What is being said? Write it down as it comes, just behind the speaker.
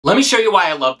Let me show you why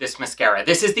I love this mascara.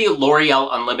 This is the L'Oreal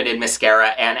Unlimited Mascara,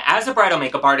 and as a bridal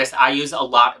makeup artist, I use a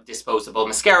lot of disposable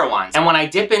mascara wands. And when I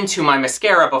dip into my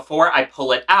mascara, before I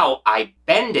pull it out, I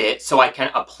bend it so I can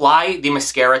apply the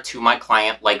mascara to my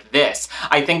client like this.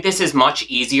 I think this is much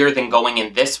easier than going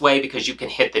in this way because you can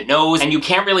hit the nose and you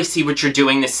can't really see what you're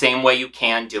doing the same way you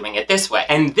can doing it this way.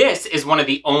 And this is one of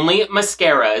the only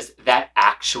mascaras that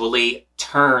actually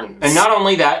turns. And not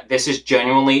only that, this is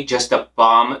genuinely just a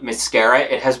bomb mascara.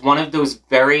 It has one of those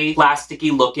very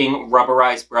plasticky looking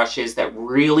rubberized brushes that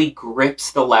really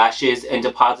grips the lashes and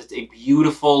deposits a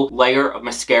beautiful layer of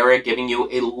mascara, giving you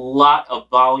a lot of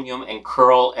volume and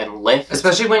curl and lift,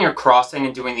 especially when you're crossing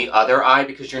and doing the other eye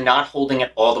because you're not holding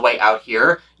it all the way out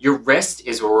here. Your wrist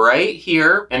is right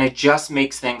here, and it just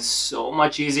makes things so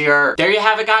much easier. There you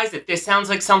have it, guys. If this sounds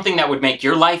like something that would make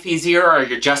your life easier, or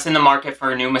you're just in the market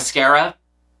for a new mascara,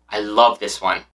 I love this one.